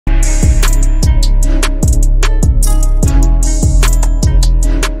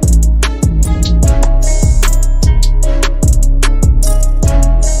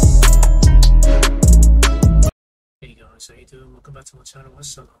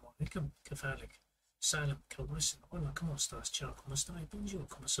Asalaamualikum, كيفك؟ سالم كويس. Hola, ¿cómo estás? Ciao, ¿cómo estás? Bonjour,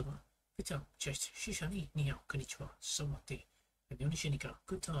 ¿cómo ça va? Witam, cześć, shishani, ni hao, konnichiwa, sawati, Shinika,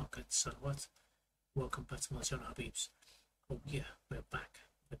 good talk, and salawat. Welcome back to my channel, Habibs. Oh yeah, we're back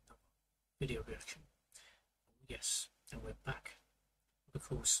with another video reaction. Oh yes, and we're back with, of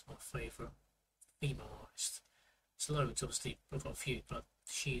course, my favourite female artist. It's loads, obviously, I've got a few, but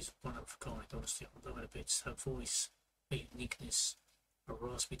she's one of a kind, honestly. I love her bits, her voice, her uniqueness, her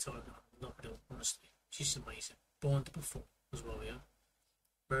raspy tone, I love it all, honestly. She's amazing. Born to perform as well, yeah?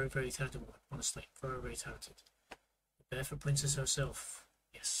 Very, very talented woman, honestly. Very, very talented. The barefoot princess herself.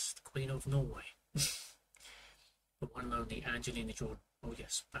 Yes, the Queen of Norway. The one and only Angelina Jordan. Oh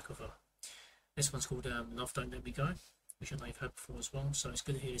yes, back of her. This one's called Love Don't Let Me Go, which I know you've heard before as well, so it's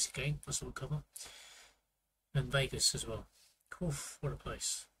good to hear this again. Nice little cover. And Vegas as well. Cool, what a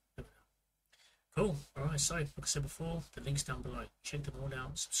place. Cool, alright, so like I said before, the link's down below. Check them all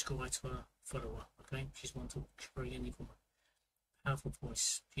out, subscribe to her, follow her, okay? She's one to watch, very unique woman. Powerful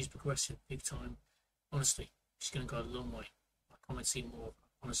voice, she's progressive, big time. Honestly, she's going to go a long way. I can't see more of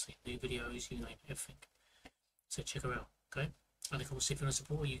her, honestly. New videos, you name it, everything. So check her out, okay? And of course, if you want to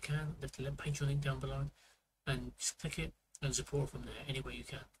support her, you can. There's the Patreon link down below. And just click it and support her from there any way you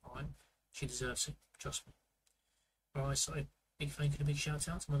can, alright? She deserves it, trust me. Alright, so big thank you and a big shout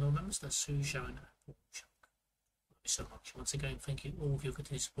out to my loyal members. That's Sue, Sharon, and Poolhallshark. Love you so much. Once again, thank you all for your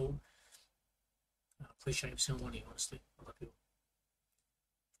continued support. I appreciate every single one of you, honestly. I love you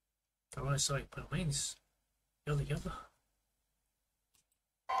all. Alright, so by all means, yalla yalla.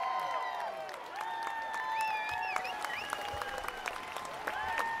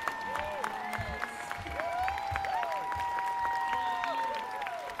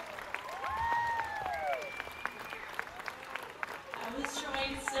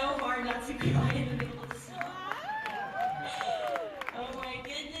 So hard not to cry in the middle of the song. Oh my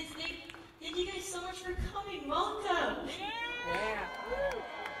goodness, thank you guys so much for coming. Welcome. Yeah.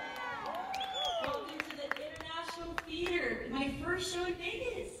 Welcome to the International Theater, my first show in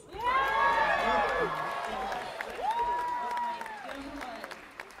Vegas. Yeah. Oh my God.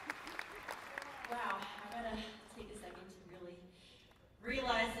 Wow, I gotta take a second to really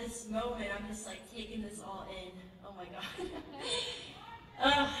realize this moment. I'm just like taking this all in. Oh my God.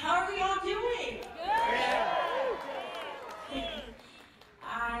 How are we all doing? Good.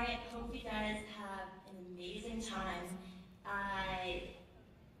 I hope you guys have an amazing time.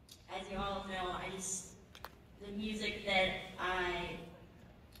 As you all know, the music that I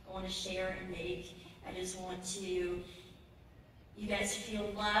want to share and make, I just want you guys to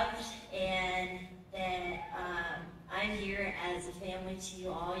feel loved and that I'm here as a family to you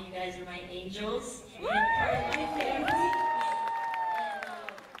all. You guys are my angels and part of my family.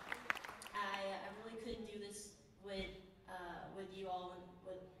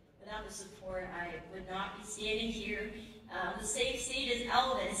 Without the support, I would not be standing here. The safe seat is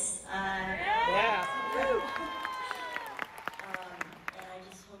Elvis. And I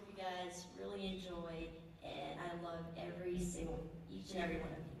just hope you guys really enjoy, and I love each and every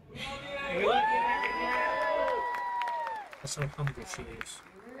one of you. We love you. That's how humble she is.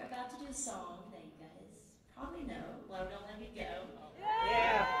 We're about to do a song that you guys probably know, Love Don't Let Me Go.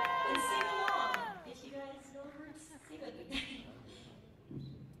 Yeah. And sing along. If you guys know the words, sing with me.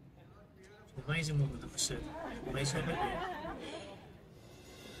 Amazing woman, like I said. Amazing woman.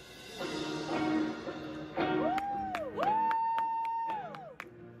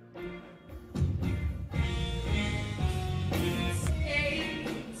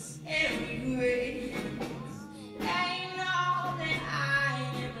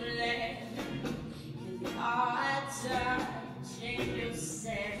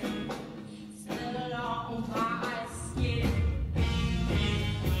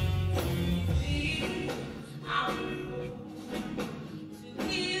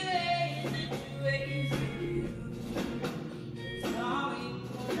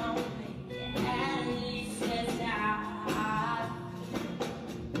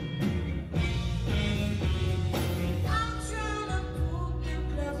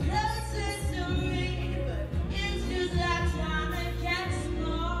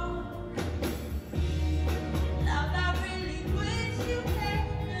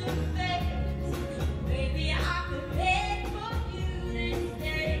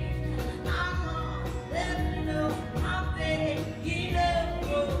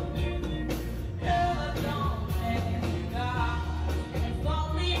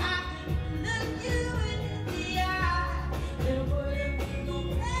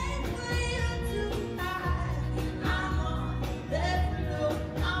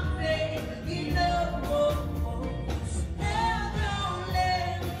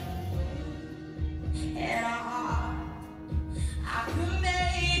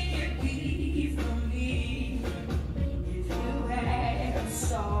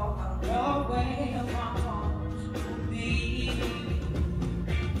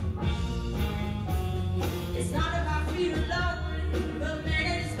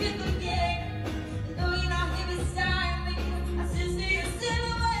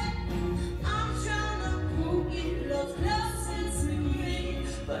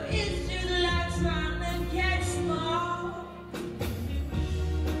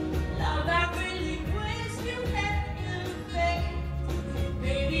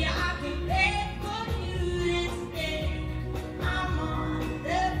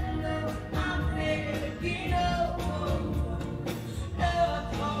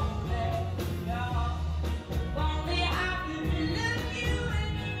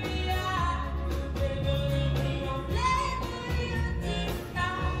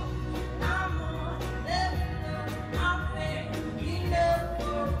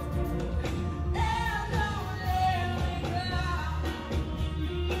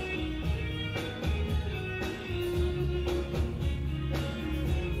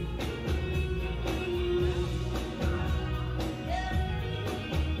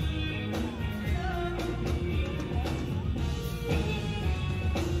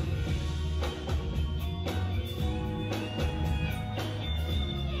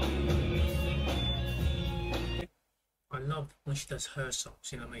 love when she does her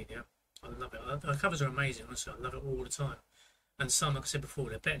songs, you know what I mean, yeah? I love it. Her covers are amazing, honestly. I love it all the time. And some, like I said before,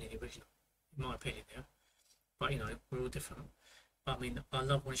 they're better than the original, in my opinion, yeah? But, you know, we're all different. But, I mean, I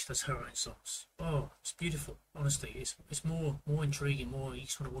love when she does her own songs. Oh, it's beautiful, honestly. It's more intriguing, more, you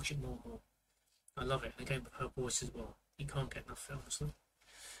just want to watch it more and more. I love it. And again, with her voice as well. You can't get enough of it, honestly.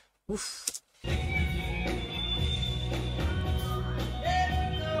 Oof.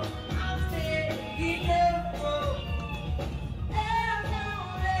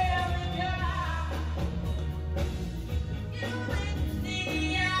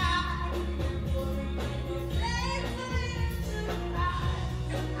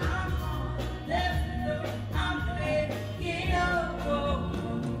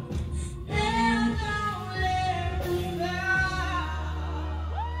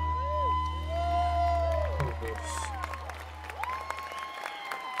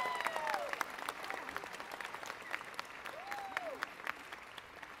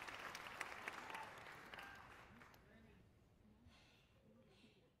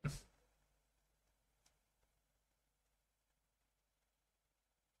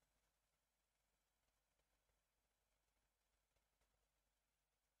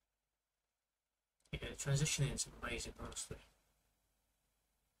 Yeah, transitioning is amazing, honestly.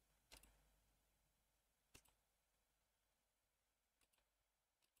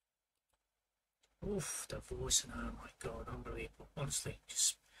 Oof, that voice and oh my god, unbelievable. Honestly,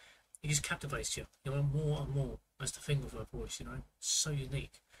 it just captivates you. You want more and more. That's the thing with her voice, you know. It's so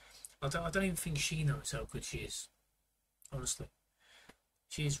unique. I don't even think she knows how good she is. Honestly.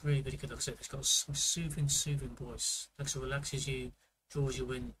 She is really, really good. Like I said, it's got some soothing voice. Like it relaxes you, draws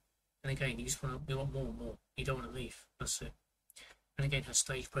you in. And again, you want more and more. You don't want to leave. That's it. And again, her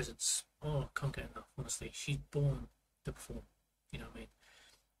stage presence. Oh, I can't get enough, honestly. She's born to perform. You know what I mean?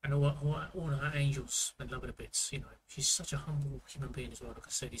 And all her angels, I love her to bits. You know, she's such a humble human being as well. Like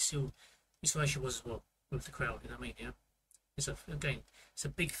I said, it's the way she was as well with the crowd. You know what I mean? Yeah. It's a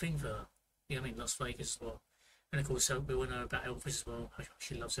big thing for her. You know what I mean? Las Vegas as well. And of course, we all know about Elvis as well. How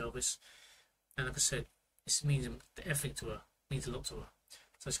she loves Elvis. And like I said, this means everything to her. Means a lot to her.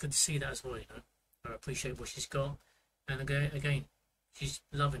 So it's good to see that as well. You know, I appreciate what she's got. And again, she's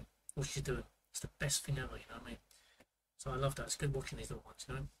loving what she's doing. It's the best thing ever. You know what I mean? So I love that. It's good watching these little ones,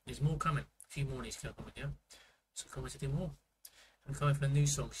 you know. There's more coming. A few more needs to come in, yeah. So I can't wait to do more. I'm coming for a new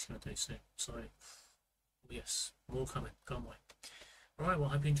song she's going to do soon. So, yes, more coming. Can't wait. Alright, well,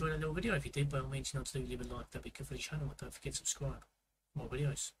 I hope you enjoyed that little video. If you did, by all means, you know what to do. Leave a like. That'd be good for the channel. And don't forget to subscribe for more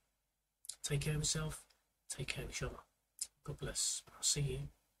videos. Take care of yourself. Take care of each other. God bless. I'll see you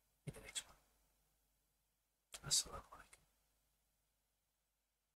in the next one. Asalaamualikum.